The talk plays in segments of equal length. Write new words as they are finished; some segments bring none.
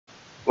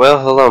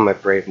Well, hello, my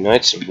brave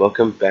knights, and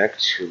welcome back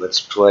to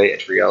Let's Play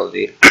at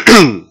Reality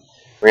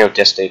Ring of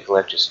Destiny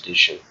Collector's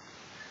Edition.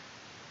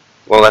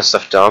 Well, last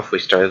left off, we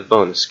started the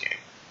bonus game.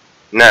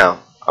 Now,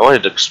 I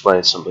wanted to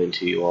explain something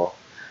to you all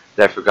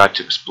that I forgot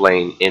to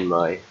explain in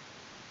my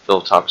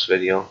Phil Talks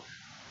video.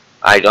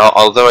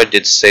 Although I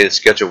did say the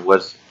schedule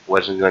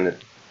wasn't going to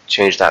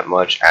change that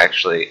much,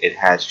 actually, it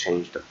has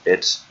changed a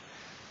bit.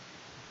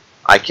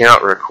 I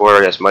cannot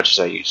record as much as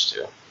I used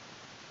to.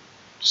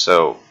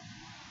 So,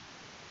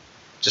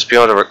 just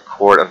being able to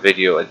record a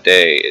video a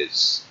day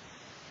is,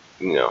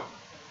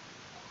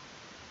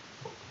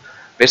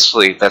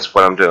 basically that's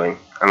what I'm doing.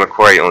 I'm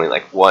recording only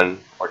like 1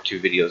 or 2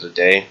 videos a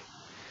day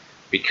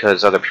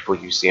because other people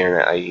use the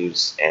internet I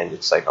use, and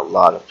it's like a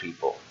lot of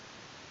people.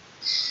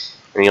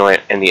 And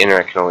the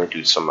internet can only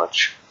do so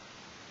much.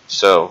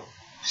 So,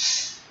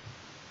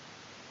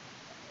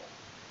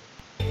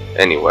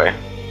 anyway.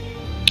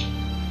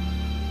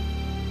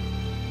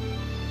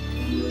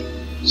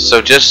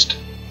 So just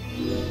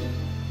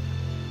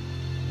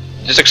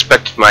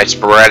expect my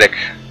sporadic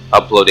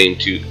uploading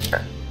to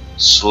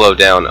slow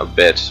down a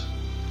bit.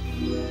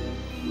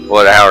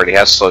 Well, it already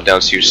has slowed down,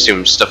 so you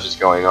assume stuff is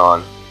going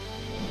on.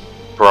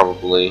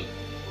 Probably.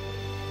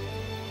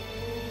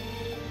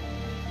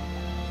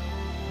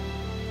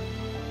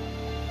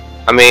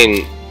 I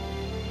mean,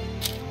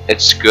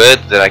 it's good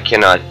that I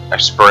cannot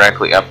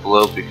sporadically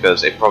upload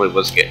because it probably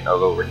was getting a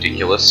little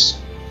ridiculous.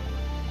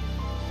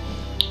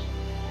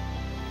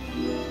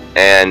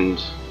 And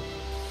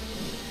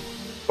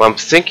what I'm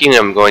thinking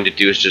I'm going to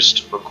do is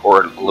just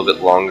record a little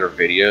bit longer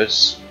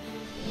videos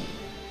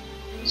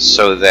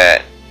so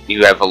that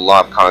you have a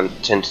lot of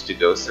content to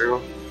go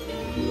through.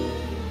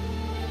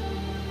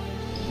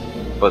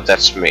 But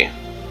that's me.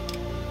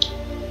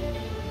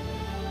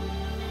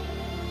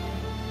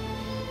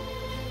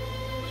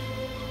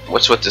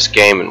 What's with this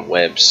game and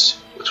webs?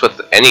 What's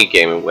with any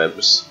game and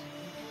webs?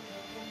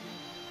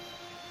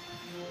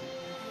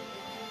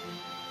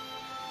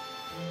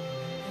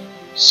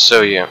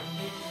 So yeah.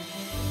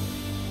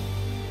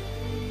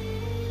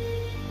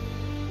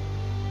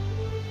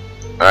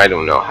 I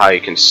don't know how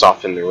you can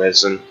soften the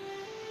resin.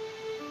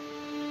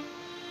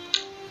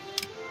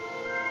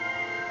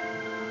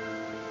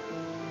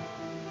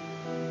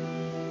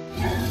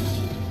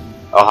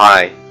 Oh,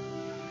 hi.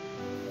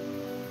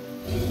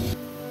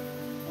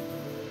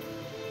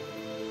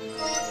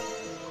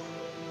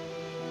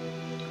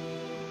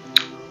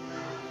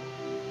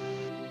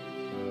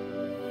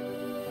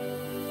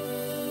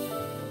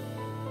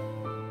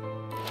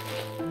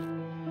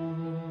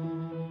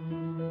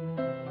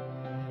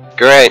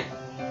 Great.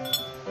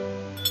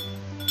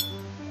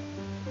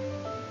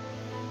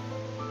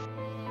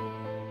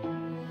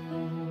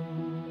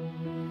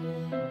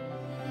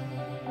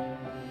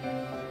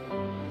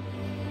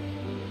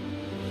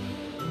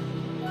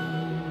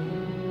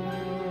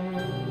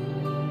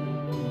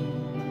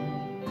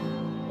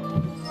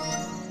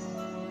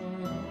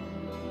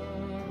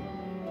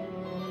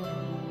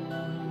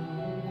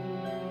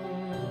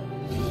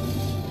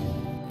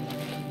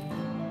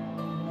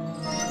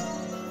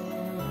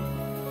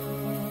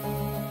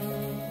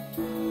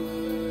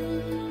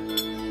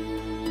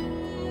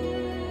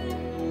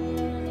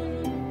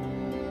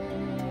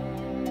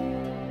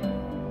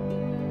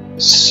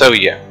 So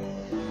yeah,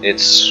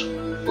 it's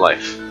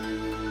life.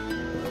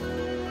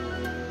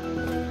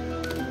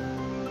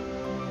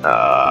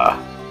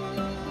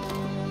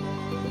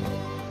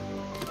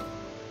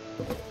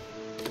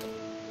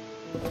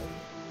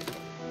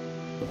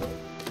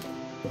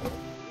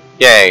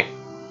 Yay,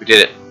 we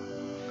did it.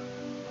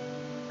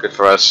 Good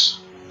for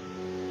us.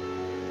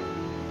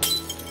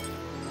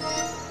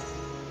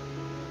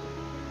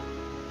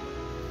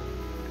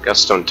 Got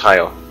stone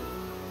tile.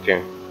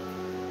 Okay.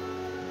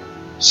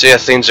 So yeah,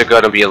 things are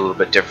going to be a little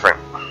bit different.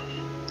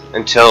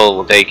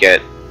 Until they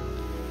get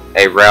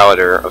a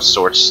router of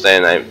sorts,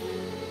 then I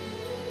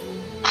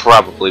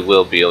probably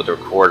will be able to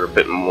record a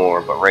bit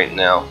more, but right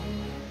now,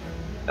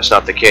 that's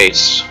not the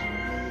case.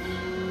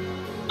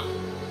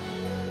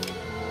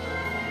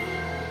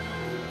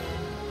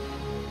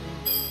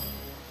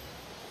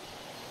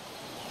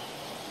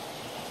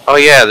 Oh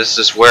yeah, this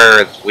is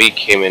where we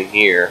came in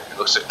here. It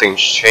looks like things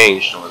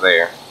changed over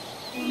there.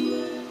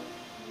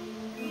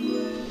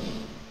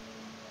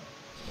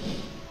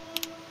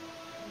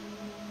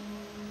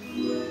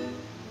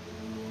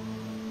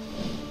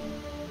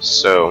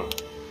 So,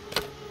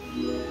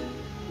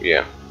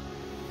 yeah.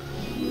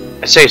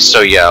 I say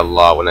so yeah a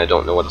lot when I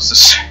don't know what else to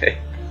say.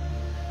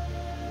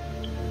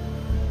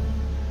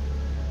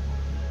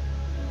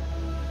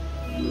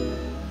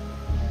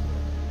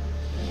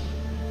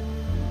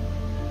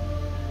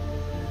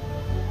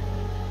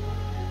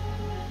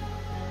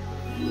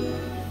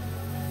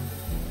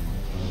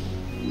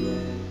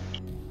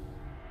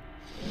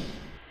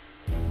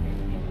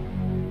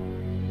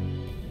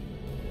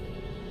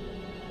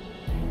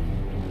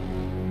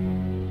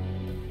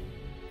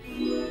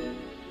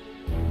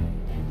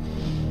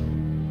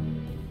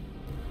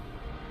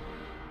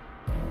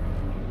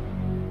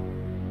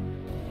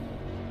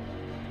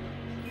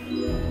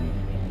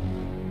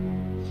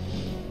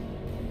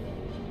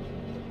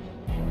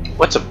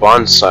 What's a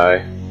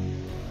bonsai?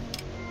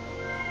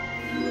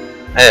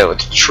 Oh,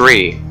 it's a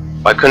tree.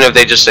 Why couldn't have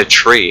they just said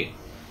tree?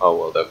 Oh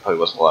well, that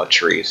probably wasn't a lot of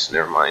trees.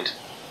 Never mind.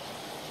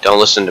 Don't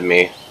listen to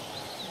me.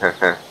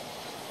 That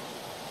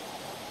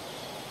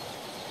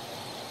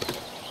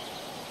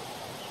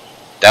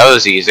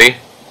was easy.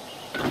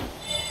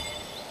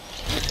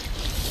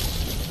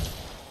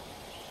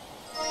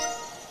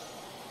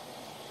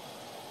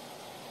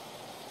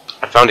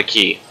 I found a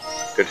key.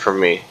 Good for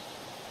me.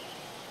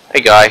 Hey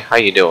guy, how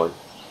you doing?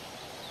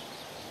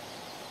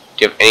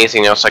 Do you have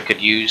anything else I could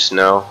use?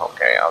 No?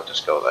 Okay, I'll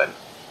just go then.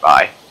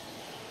 Bye.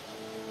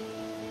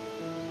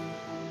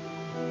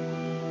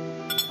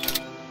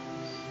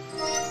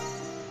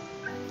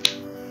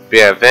 But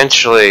yeah,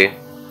 eventually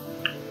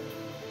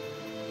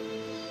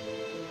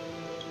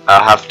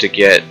I'll have to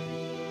get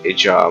a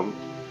job.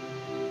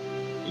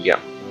 Yeah.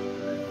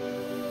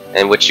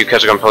 And which you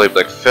guys are gonna probably be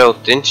like, Phil,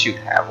 didn't you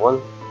have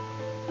one?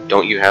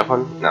 Don't you have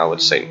one? And I would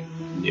say,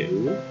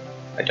 no,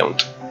 I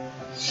don't.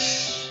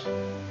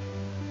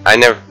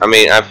 I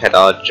mean, I've had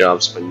odd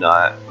jobs, but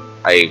not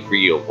a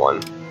real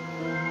one.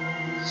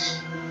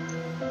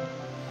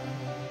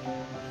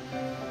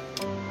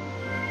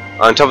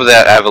 On top of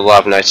that, I have a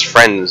lot of nice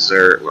friends that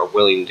are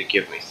willing to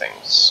give me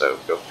things, so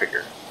go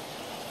figure.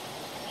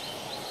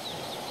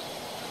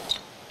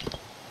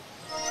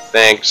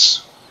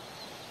 Thanks.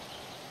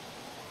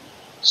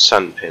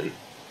 Sunpin.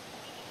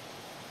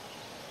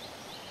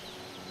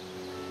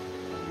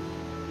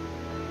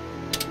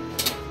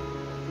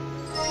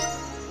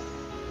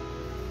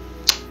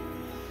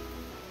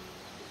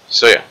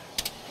 So yeah,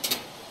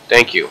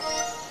 thank you.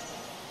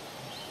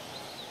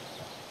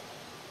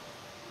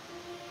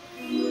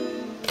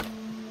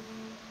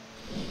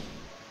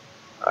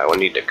 I will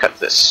need to cut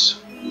this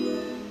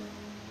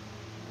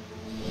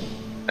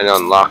and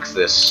unlock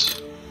this.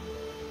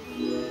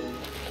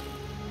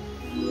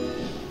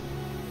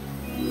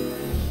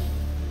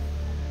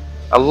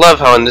 I love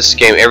how in this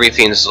game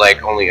everything's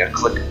like only a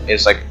click,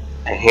 it's like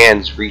a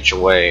hand's reach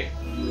away.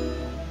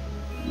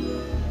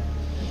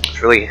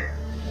 It's really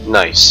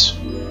nice.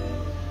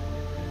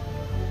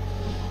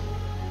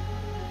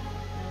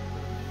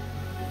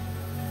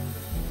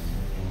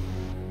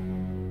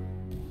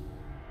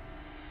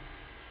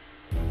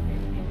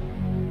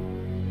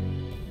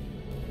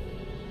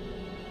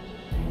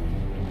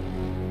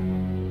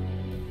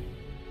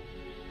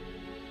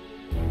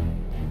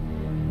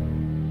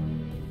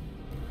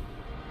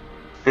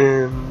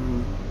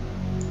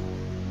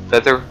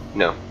 Feather?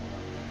 No.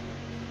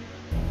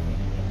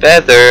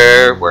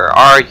 Feather, where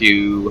are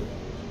you?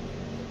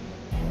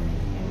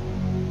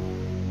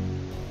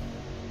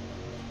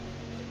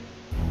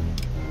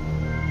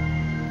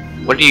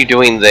 What are you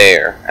doing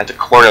there, at the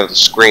corner of the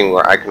screen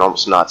where I can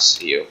almost not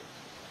see you?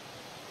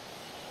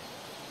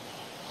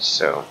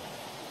 So.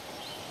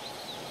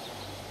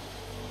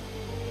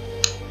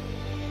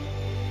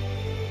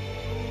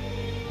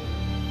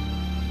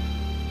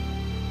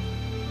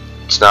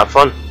 It's not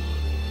fun.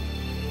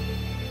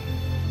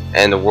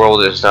 And the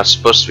world is not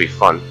supposed to be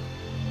fun.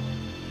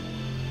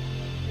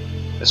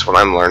 That's what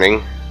I'm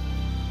learning.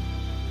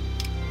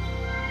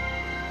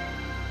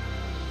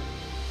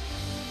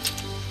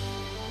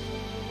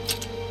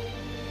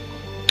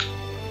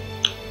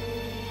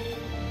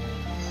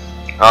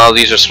 All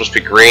these are supposed to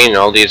be green, and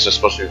all these are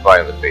supposed to be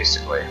violet,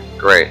 basically.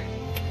 Great.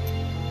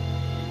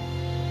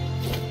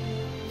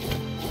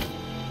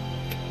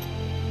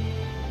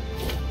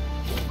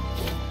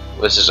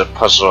 This is a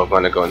puzzle I'm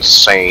going to go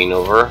insane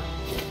over.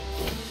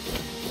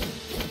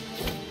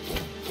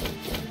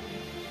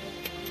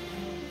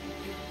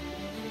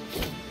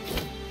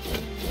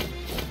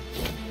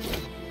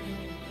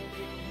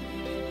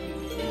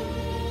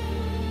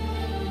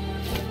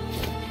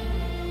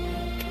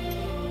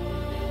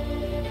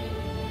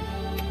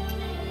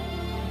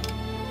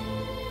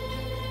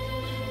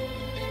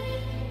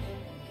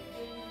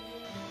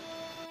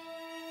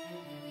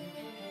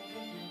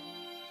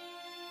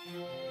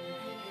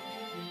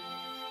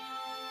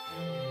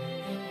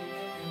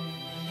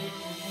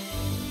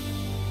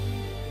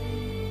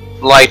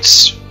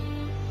 Lights.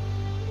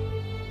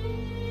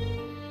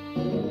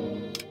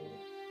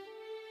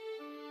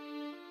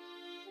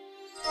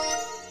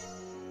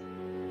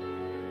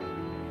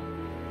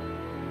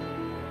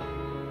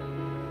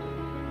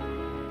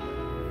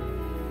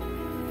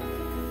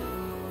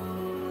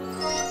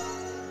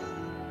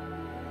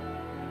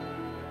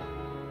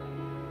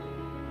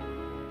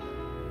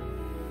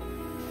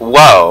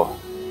 Whoa.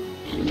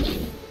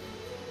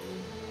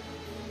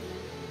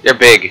 You're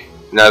big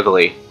and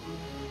ugly.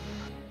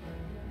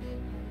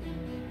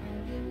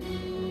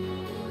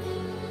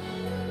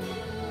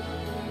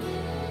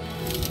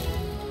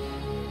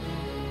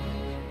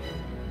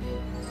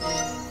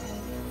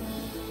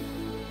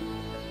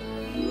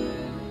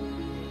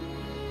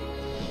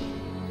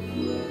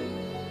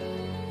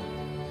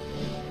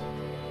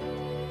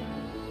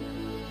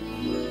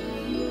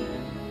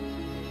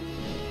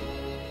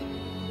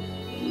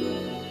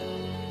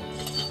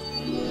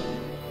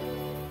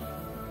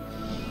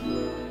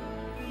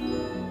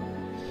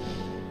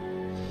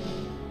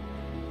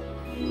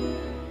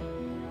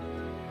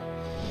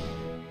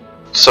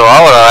 So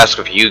all I'll ask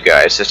of you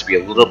guys is to be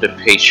a little bit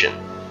patient,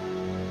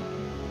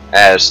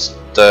 as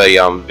the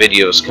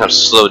videos kind of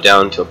slow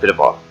down to a bit of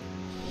a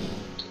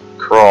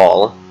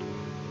crawl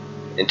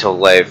until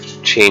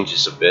life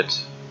changes a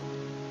bit.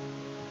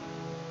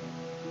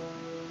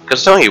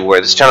 Because don't you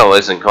worry, this channel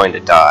isn't going to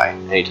die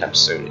anytime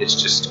soon. It's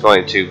just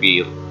going to be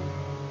a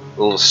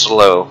little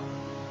slow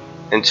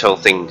until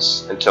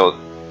things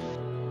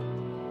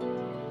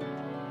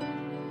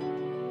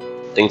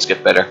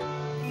get better.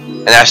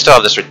 And I still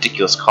have this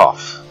ridiculous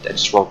cough that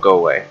just won't go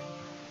away.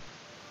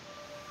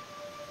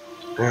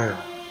 I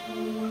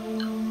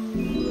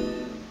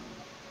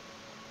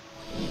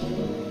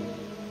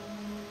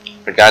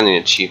got an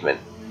achievement.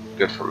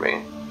 Good for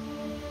me.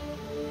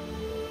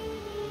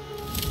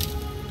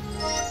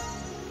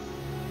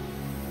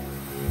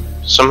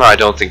 Somehow I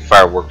don't think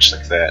fire works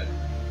like that.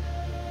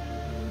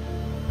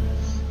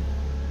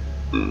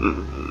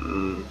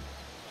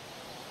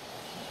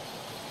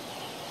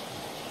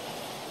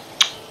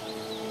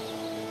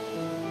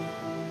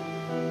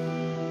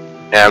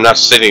 And I'm not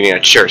sitting in a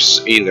chair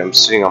either. I'm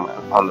sitting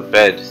on the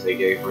bed they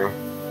gave me.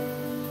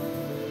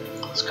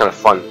 It's kind of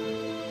fun.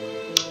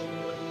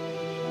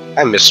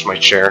 I miss my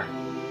chair,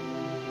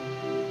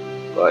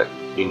 but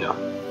you know.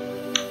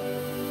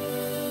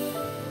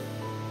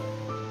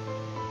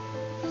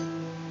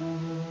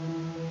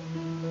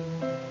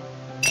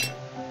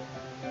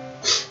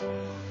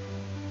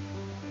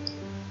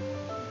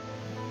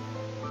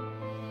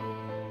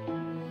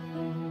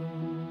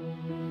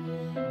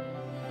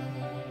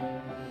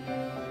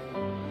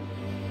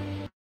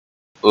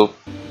 Oop.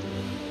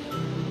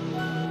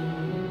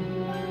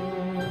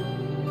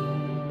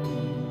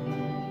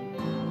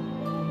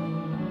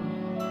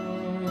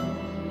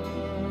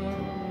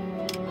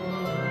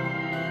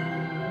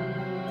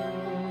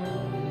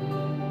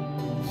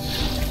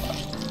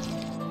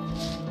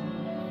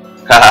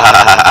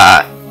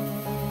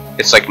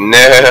 It's like,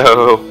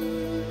 no.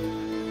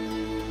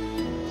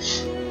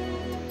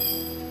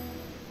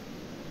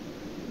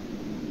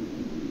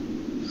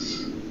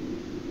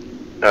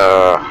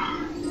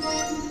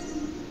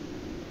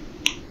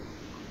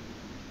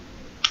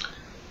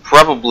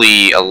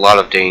 Probably a lot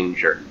of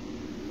danger.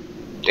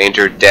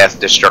 Danger, death,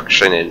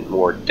 destruction, and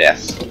more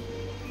death.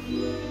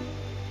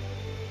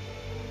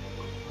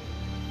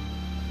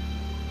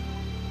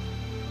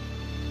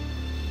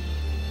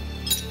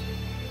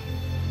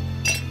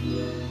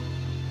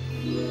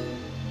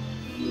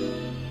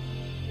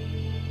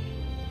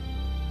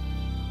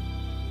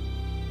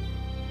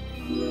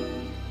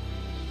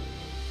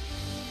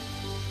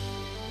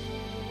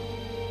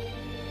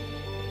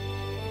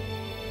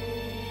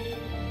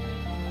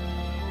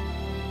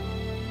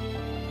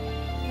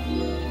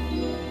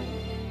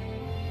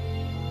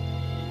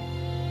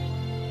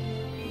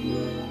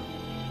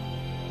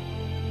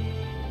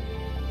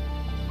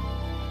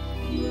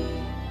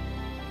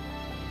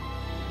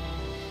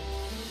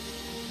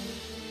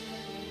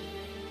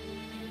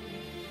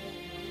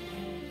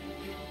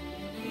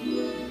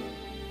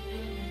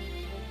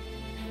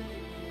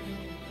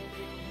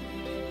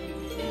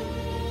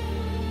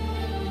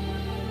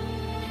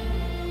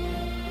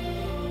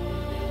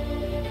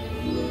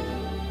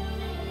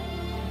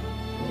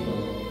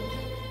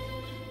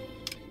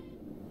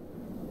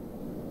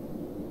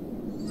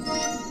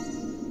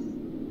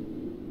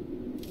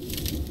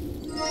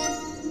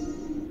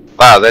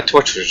 Wow, that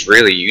torch was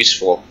really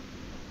useful.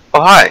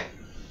 Oh, hi!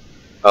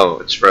 Oh,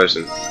 it's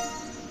frozen.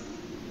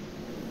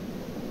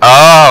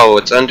 Oh,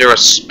 it's under a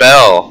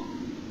spell.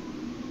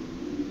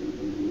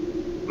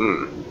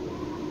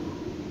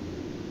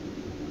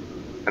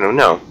 I don't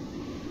know.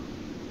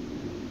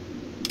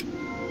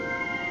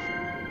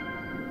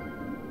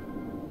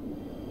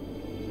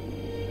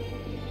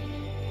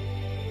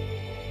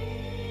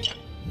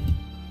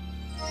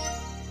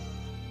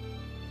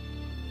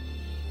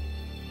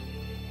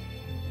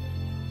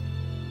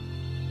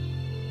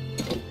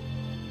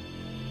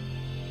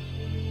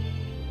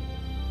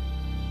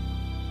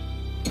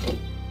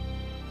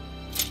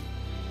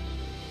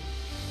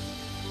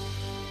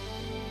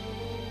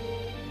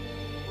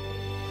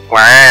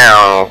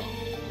 Wow!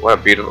 What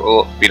a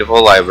beautiful,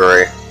 beautiful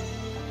library.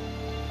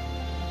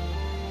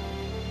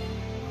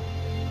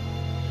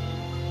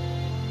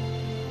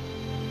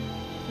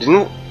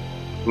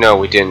 No,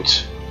 we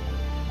didn't.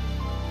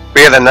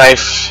 We had the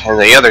knife in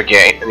the other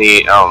game, in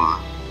the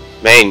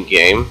main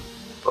game,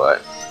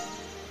 but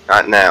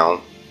not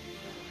now.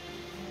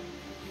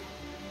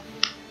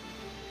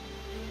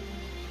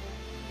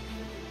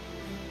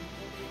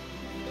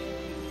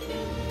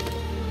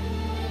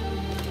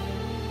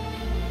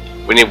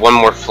 We need one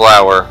more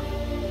flower.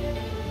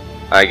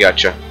 I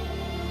gotcha.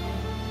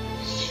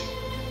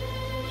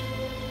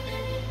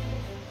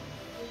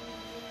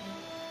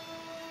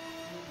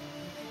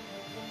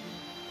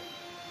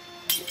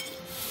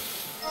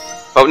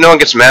 Hope no one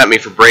gets mad at me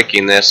for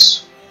breaking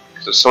this.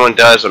 Because if someone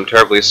does, I'm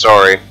terribly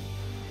sorry.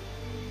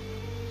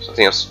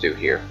 Something else to do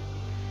here.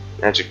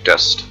 Magic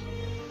dust.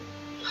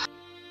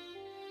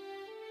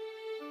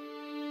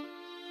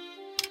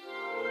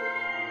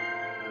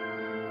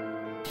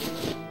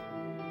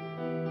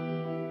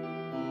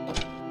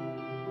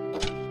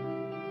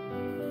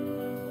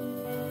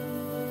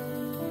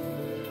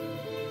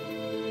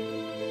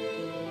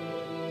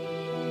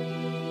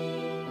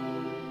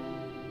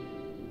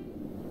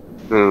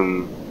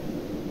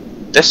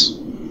 This?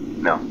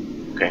 No.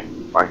 Okay,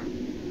 fine.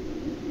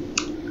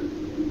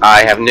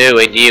 I have no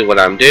idea what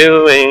I'm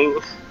doing.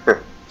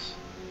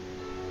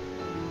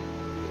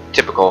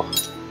 Typical.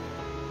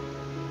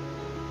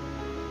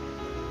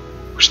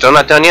 We're still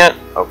not done yet?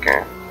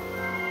 Okay.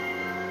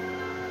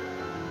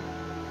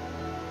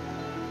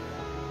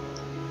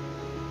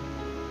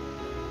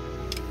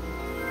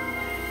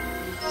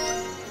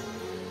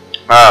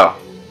 Oh.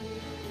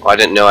 Well, I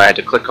didn't know I had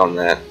to click on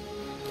that.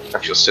 I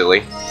feel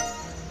silly.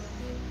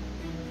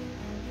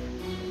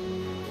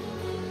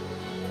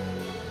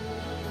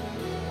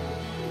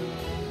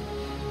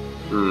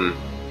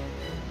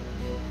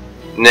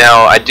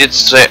 Now, I did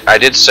say I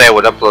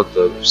would upload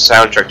the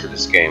soundtrack to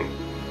this game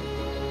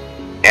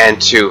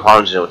and to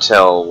Haunted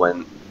Hotel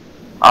when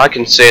all I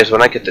can say is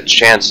when I get the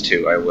chance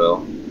to, I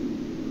will.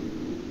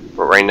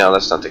 But right now,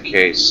 that's not the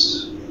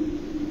case.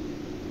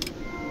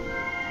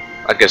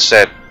 Like I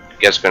said,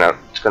 it's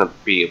gonna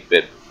be a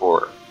bit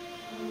before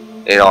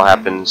it all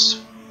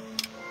happens.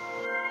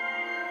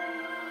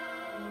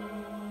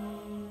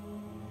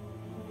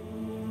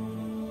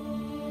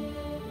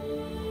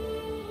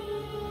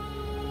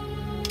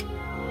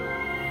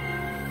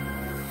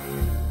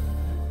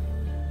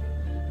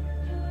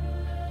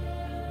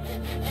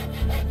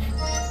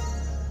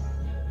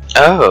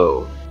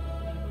 Oh.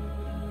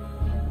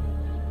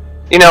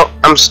 You know,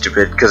 I'm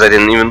stupid because I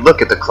didn't even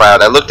look at the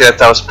cloud. I looked at it,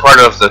 that was part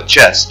of the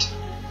chest.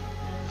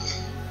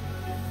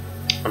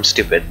 I'm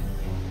stupid.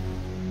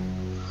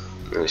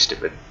 Really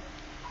stupid.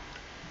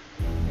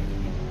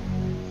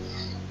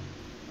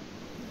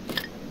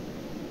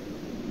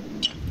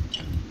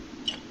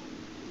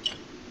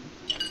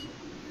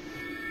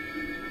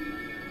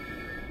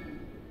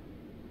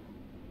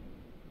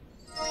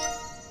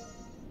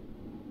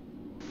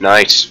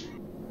 Nice.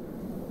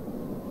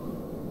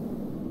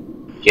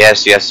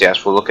 Yes, yes,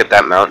 yes. We'll look at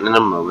that mountain in a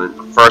moment.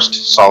 But first,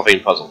 solving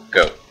puzzle.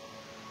 Go.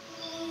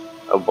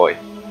 Oh boy.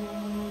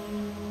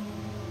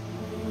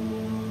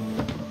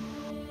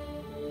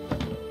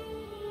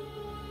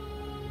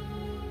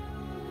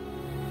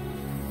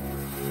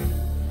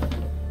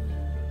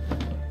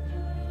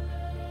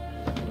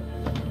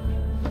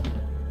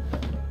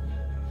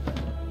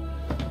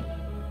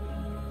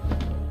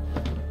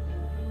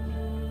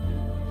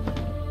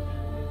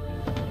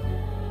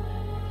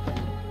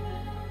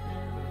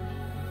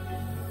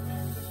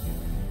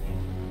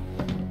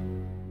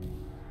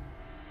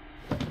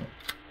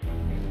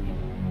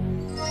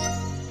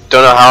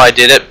 Don't know how I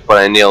did it, but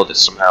I nailed it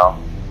somehow.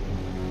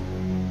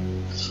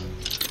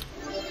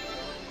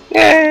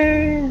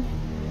 Yay!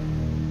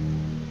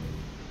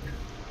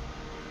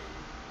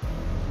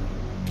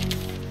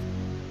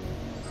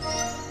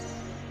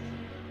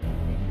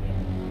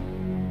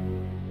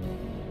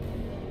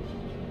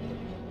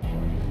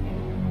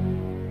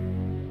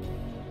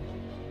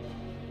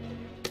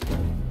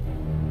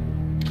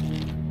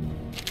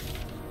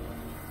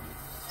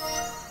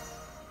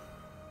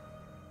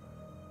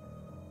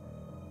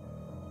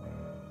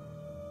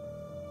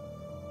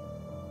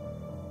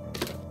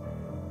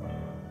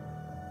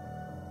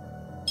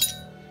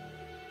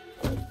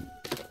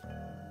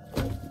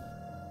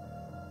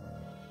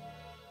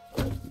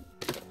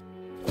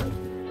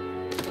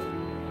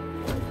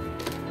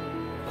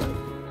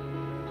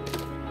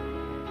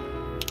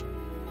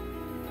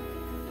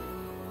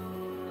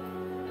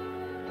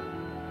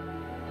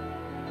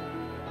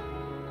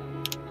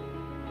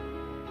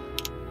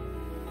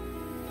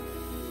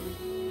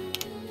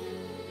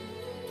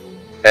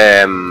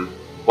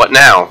 What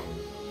now?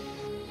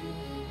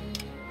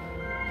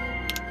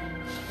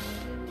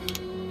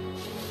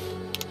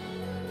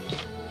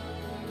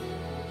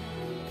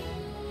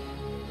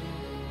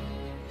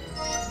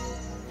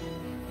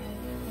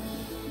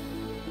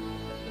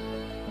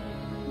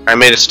 I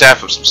made a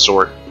staff of some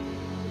sort.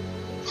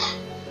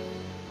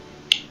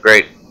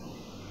 Great.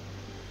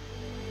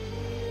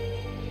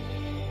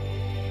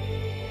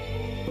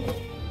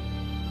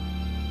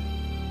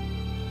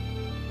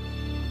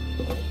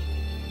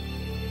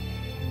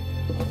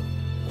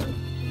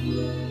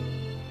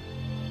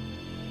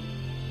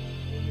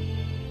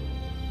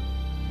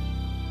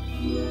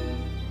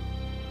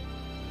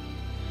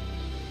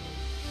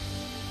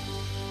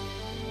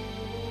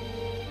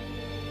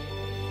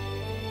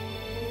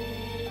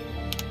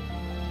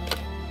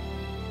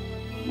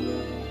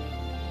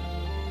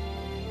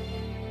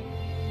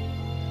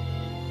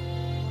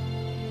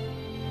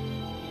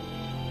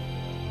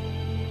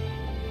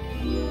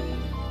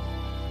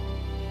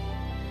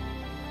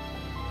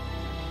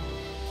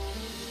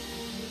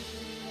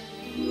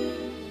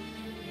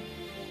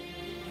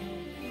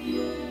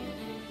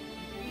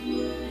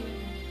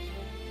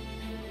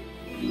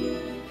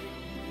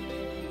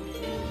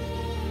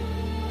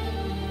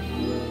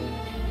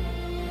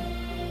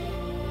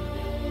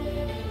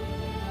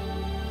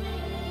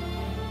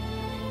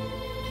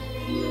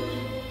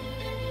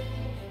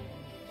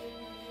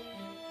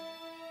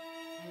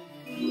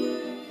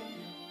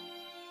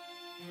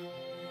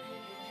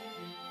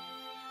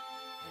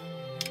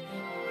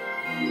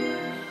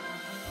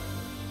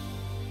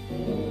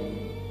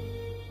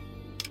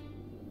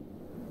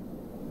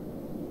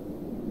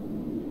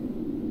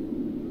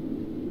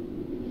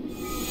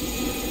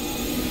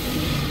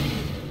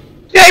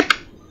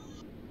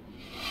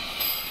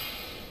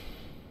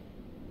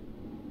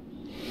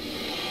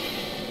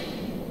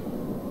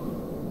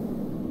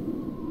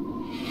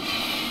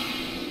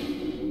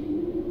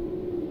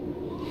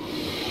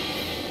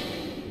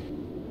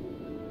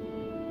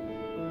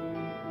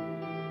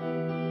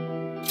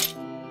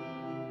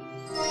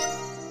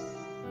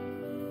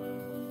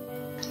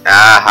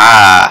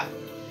 Aha!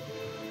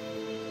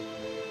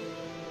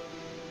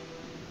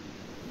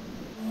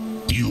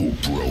 You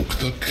broke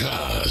the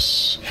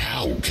curse.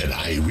 How can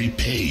I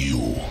repay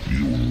you?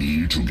 You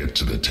need to get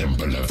to the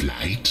Temple of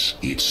Light.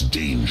 It's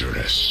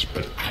dangerous,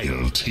 but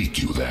I'll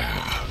take you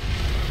there.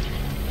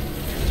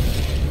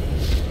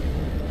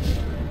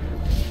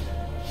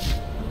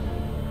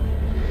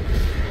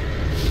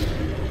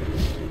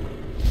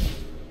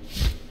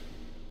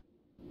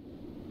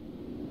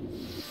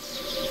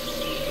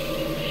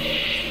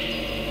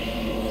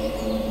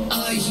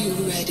 Are you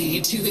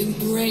ready to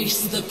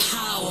embrace the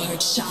power,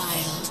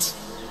 child?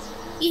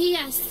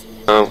 Yes.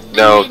 Oh,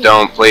 no,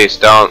 don't, please,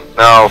 don't,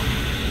 no.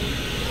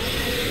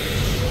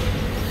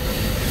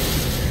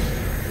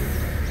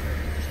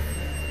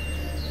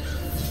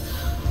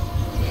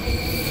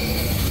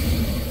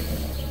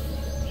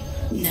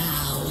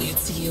 Now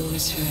it's your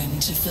turn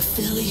to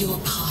fulfill your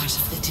part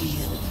of the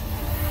deal.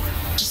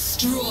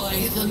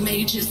 Destroy the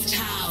mage's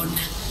town.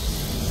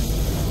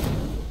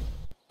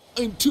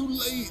 I'm too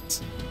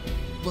late!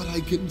 But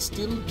I can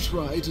still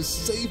try to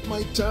save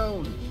my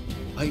town.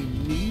 I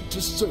need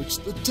to search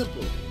the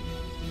temple.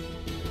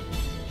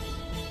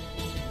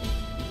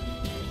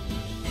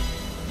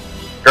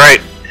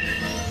 Great.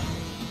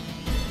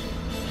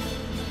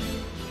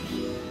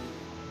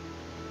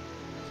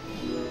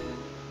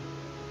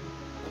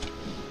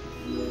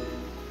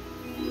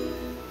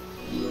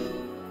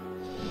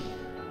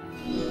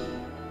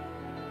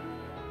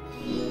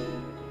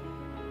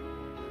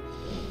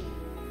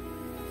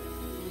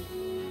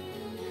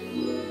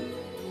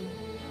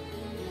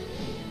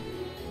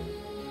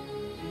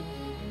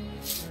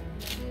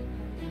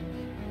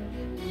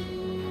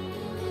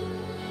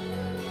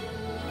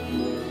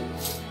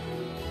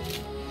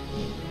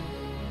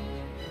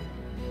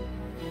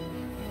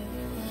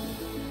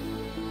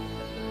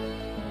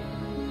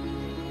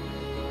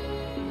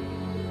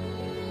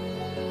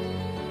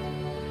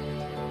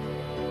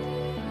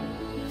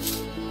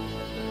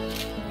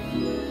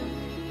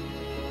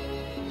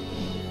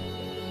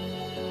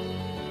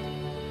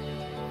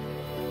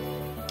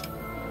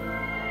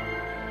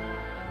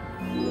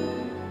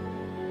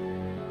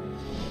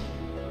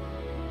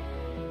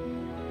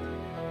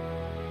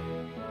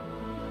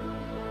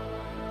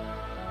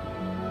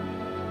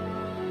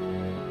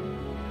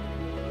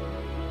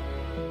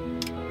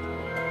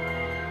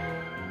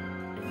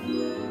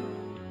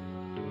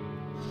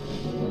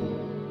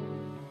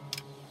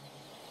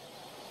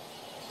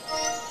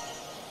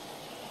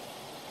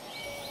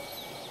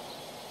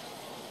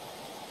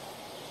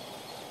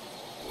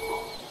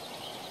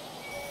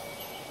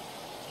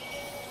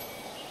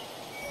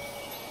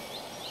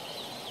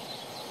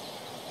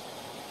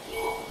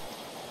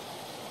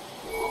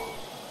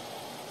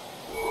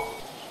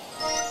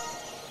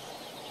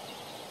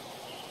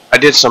 I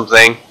did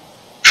something.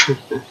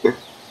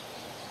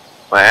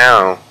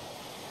 Wow.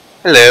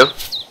 Hello.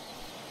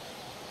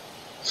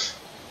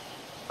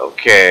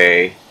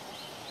 Okay.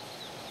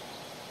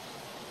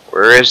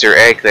 Where is your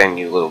egg then,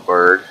 you little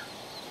bird?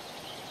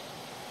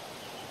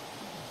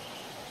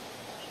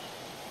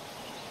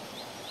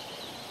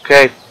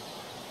 Okay.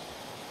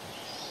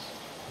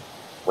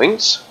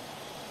 Wings?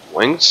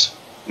 Wings?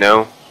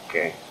 No?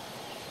 Okay.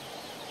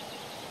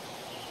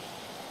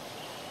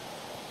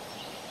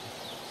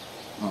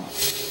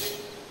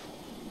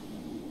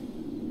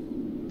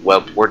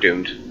 Well, we're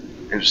doomed.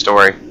 End of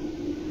story.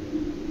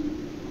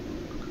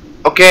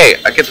 Okay,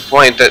 I get the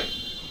point that...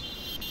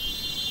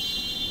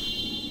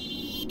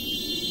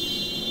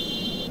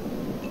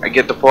 I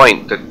get the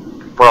point that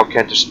the world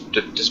can't just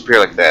disappear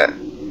like that.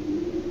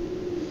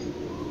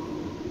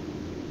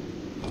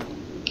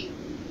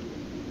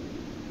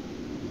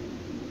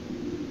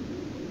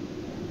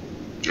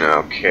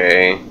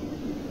 Okay.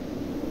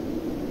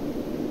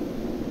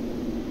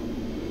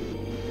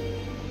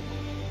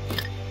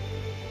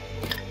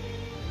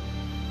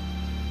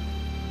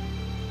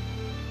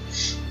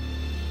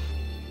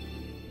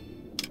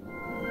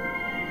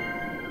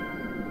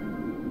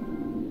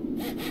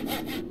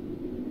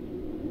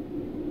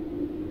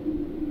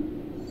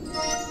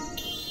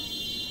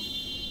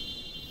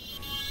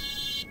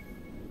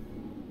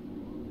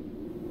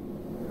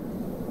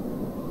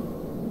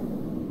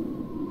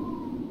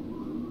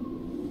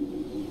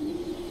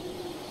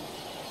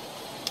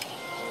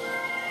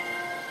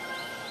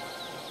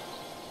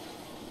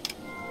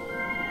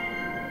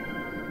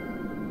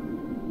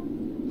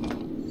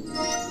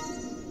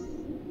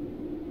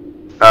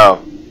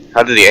 Oh,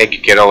 how did the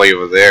egg get all the way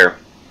over there?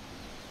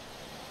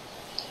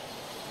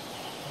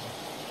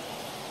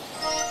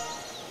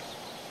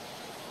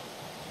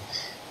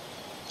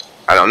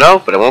 I don't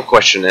know, but I won't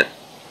question it.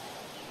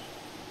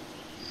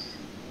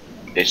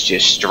 It's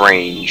just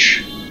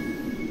strange.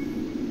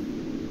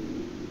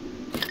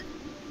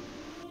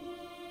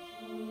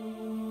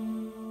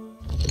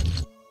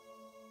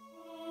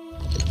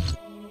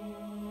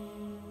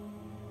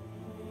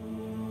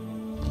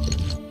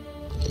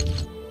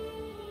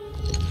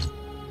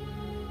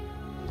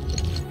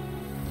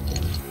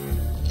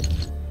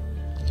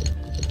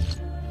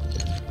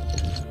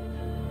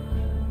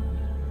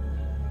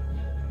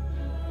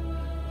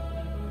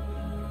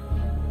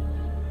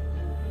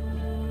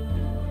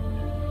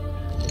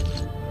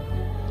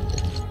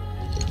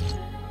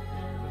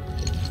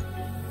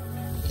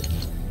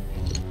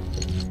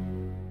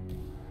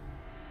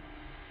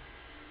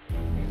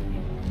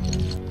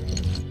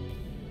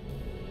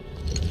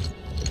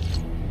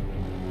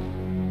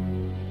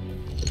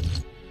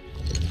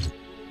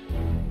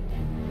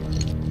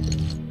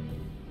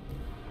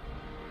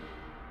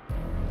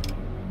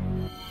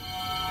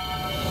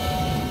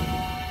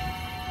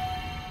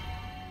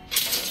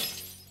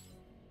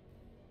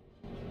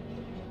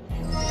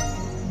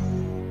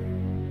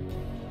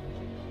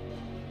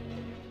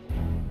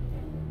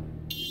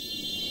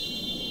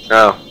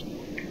 Oh.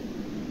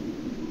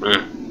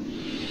 Hmm.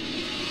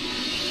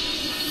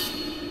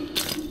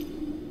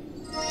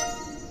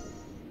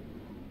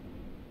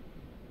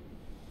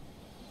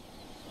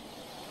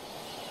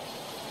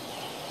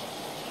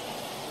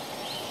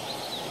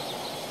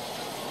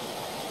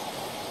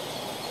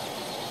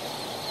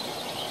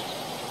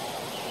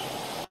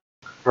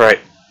 Right.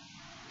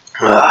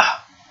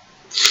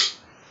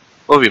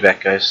 We'll be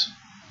back, guys.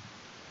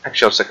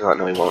 Actually, on second thought,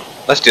 no, we won't.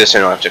 Let's do this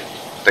interactive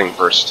thing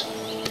first.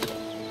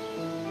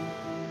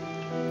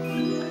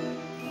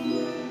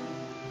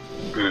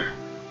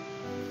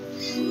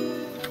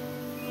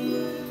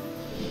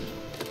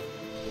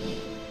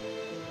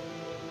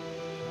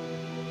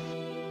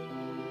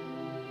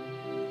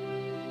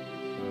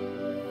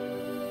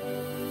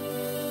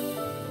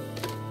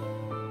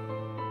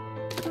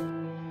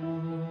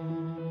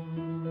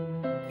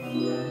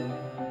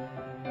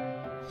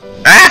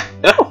 Ah!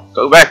 No!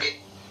 Go back!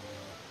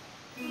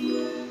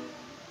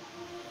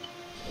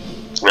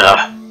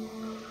 Ah.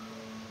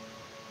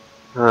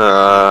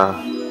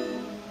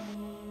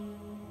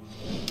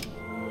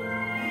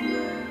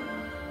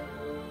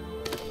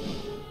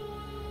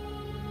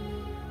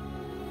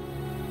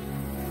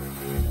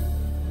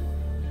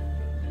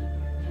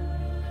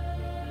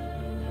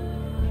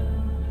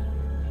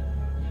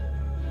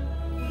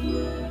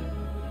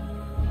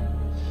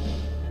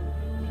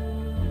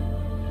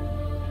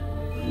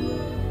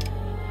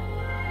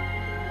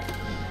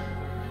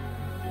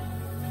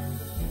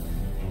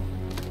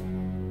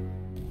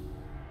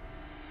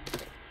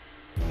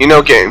 You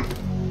know, game.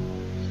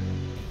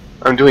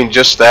 I'm doing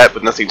just that,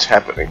 but nothing's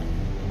happening.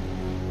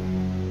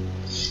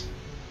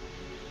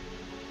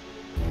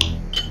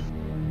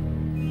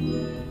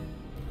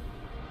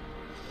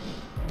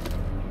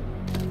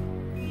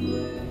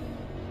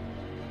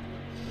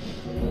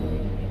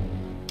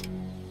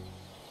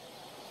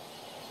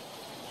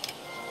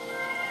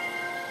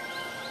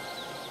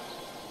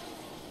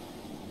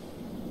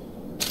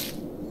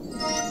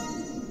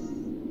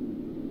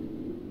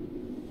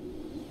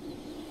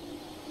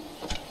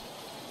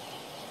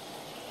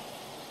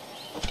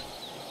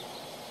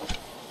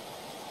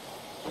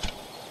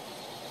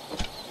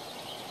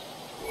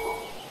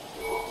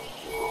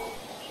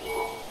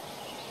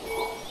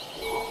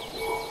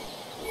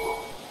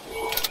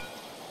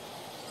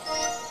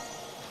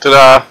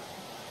 Ta-da!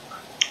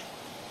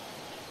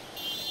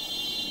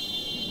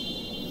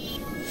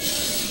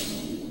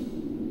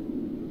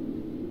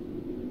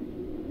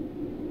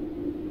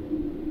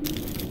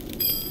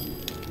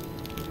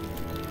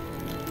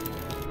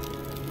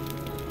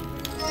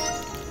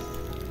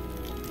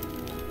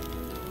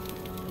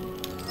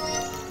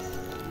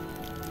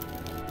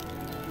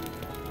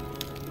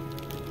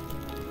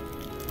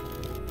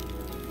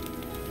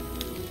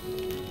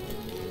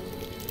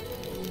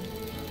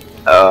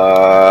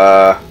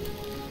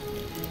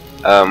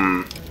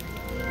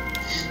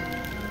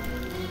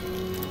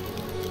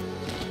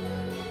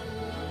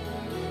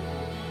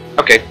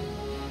 Okay.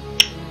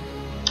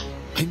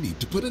 I need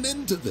to put an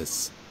end to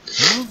this.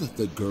 Now that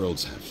the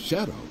girls have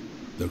Shadow,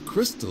 the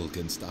crystal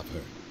can stop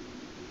her.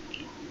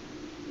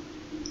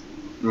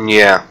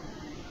 Yeah.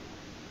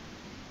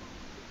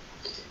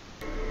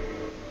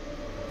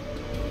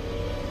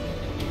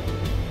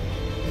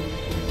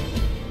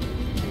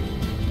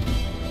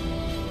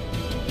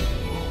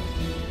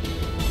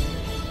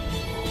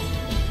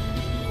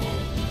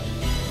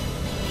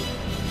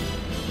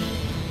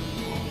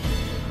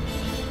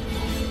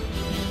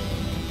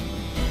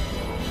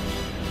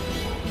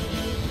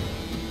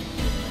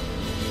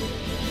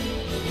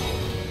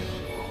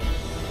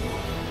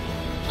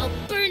 I'll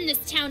burn this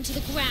town to the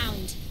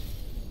ground.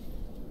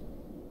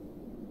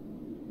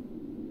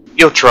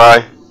 You'll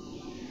try.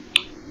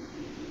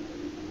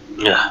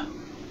 Yeah.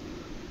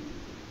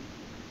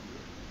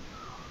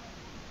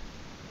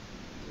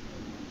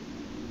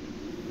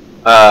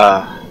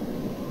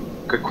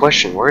 Good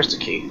question. Where's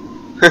the key?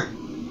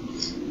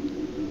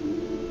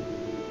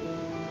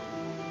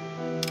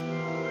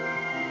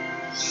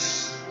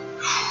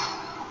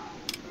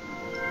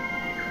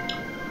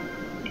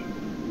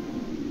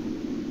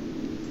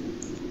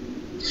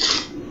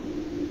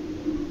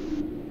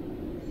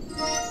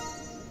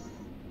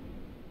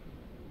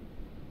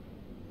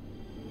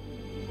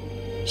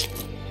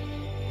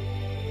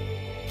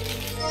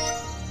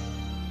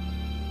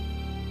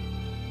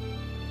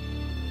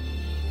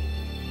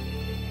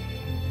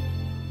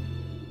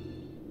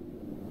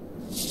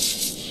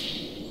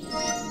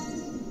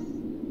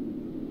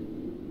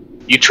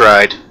 You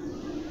tried.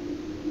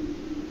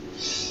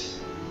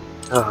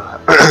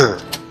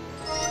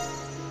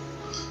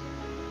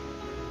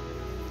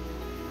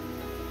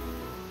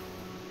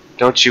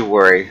 Don't you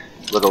worry,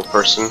 little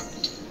person.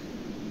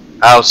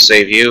 I'll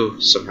save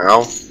you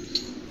somehow.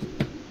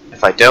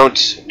 If I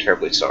don't, I'm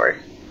terribly sorry.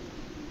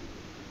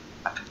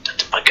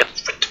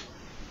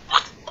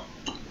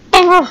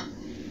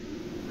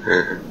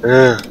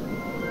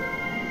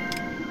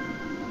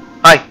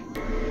 Hi.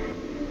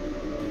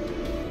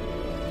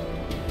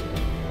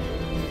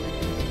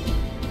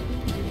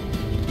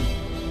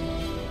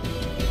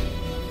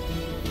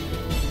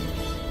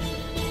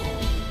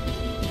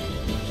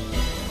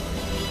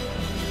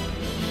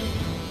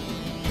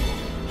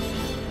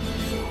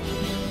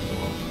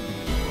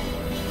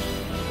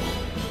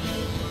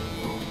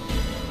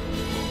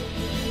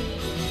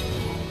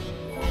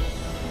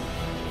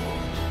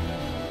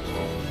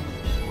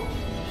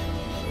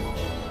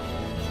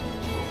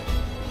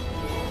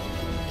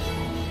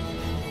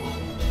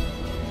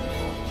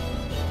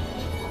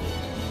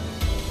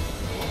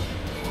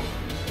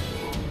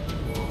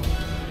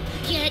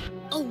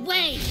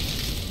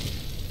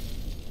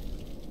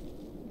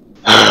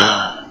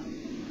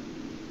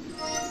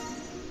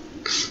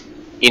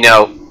 You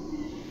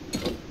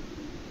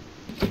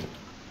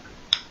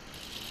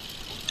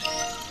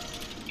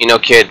know,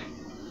 kid,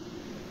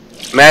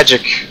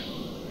 magic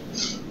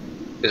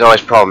is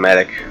always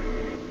problematic.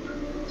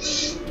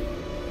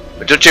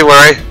 But don't you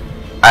worry,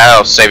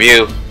 I'll save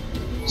you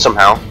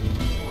somehow.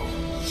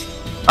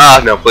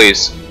 Ah, no,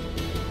 please.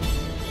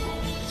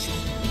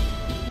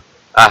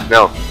 Ah,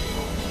 no.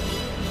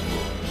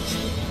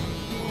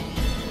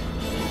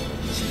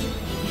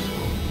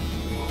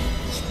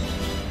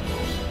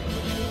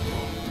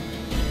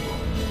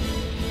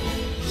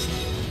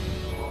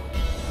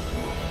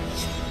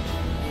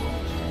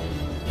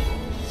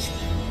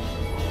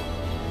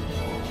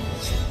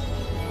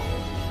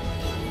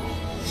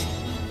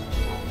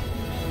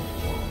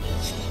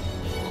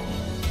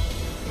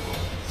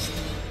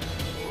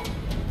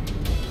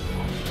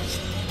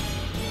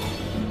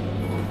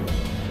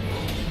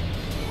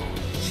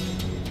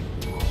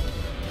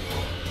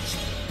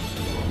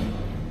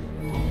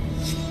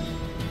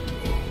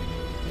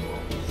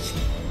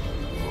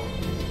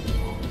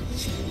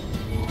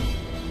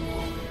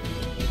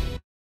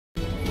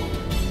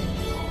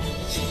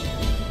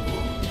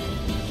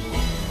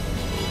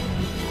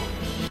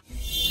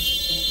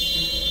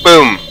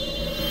 Boom!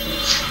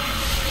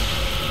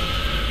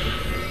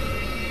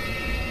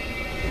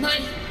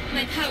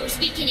 My power's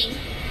weakening.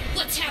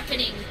 What's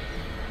happening?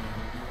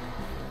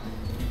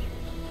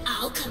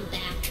 I'll come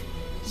back.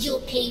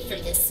 You'll pay for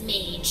this,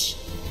 mage.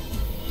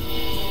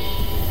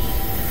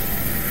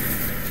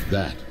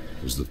 That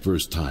was the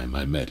first time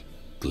I met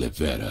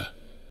Glivera.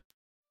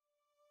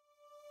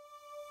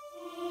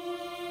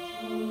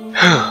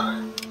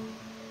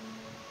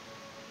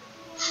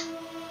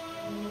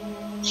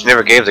 She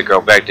never gave the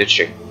girl back, did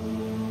she?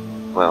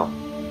 Well,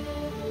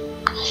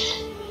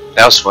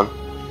 that was fun.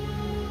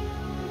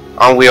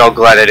 Aren't we all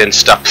glad I didn't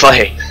stop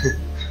playing?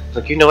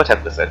 Like, you know what,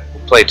 heck with it.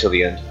 We'll play till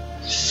the end.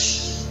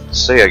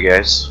 So yeah,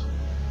 guys.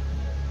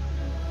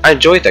 I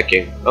enjoyed that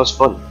game. That was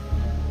fun.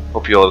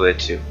 Hope you all did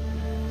too.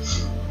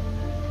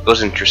 It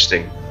was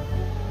interesting.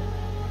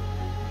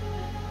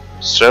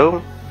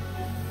 So,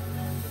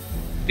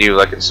 leave a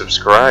like and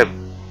subscribe.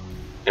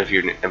 If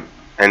you're new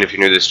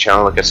to this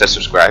channel, like I said,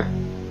 subscribe,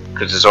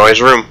 because there's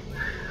always room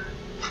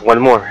for one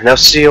more. And I'll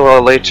see you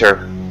all later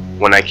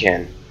when I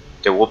can.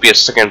 There will be a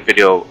second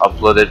video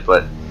uploaded,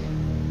 but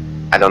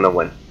I don't know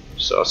when.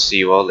 So I'll see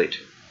you all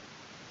later.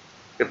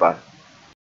 Goodbye.